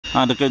I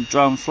had a good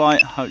drone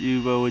flight. Hope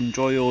you will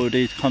enjoy all of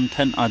these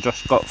content I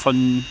just got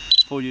fun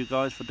for you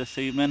guys for this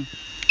evening.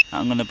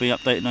 I'm going to be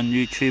updating on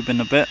YouTube in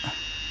a bit.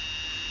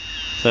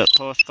 So of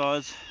course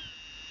guys,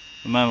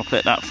 remember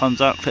click that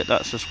thumbs up, click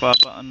that subscribe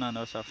button, and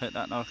also click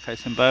that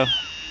notification bell.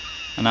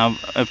 And I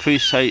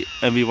appreciate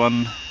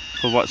everyone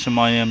for watching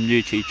my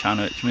YouTube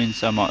channel, which means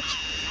so much.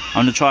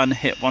 I'm going to try and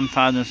hit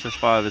 1,000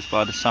 subscribers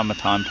by the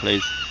summertime,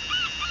 please.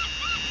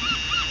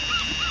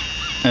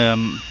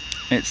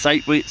 It's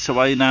 8 weeks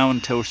away now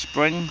until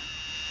spring.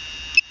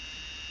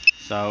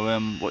 So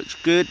what's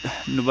good,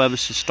 the weather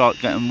should start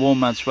getting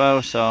warm as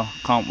well, so I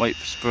can't wait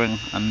for spring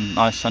and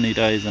nice sunny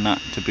days and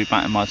that to be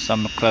back in my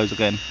summer clothes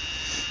again.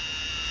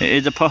 It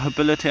is a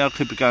possibility I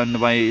could be going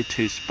away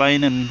to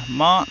Spain in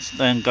March,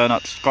 then going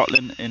up to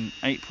Scotland in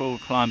April,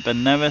 climb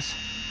Ben Nevis.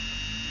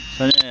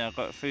 So yeah, I've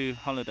got a few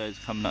holidays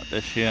coming up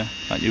this year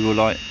that you will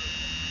like.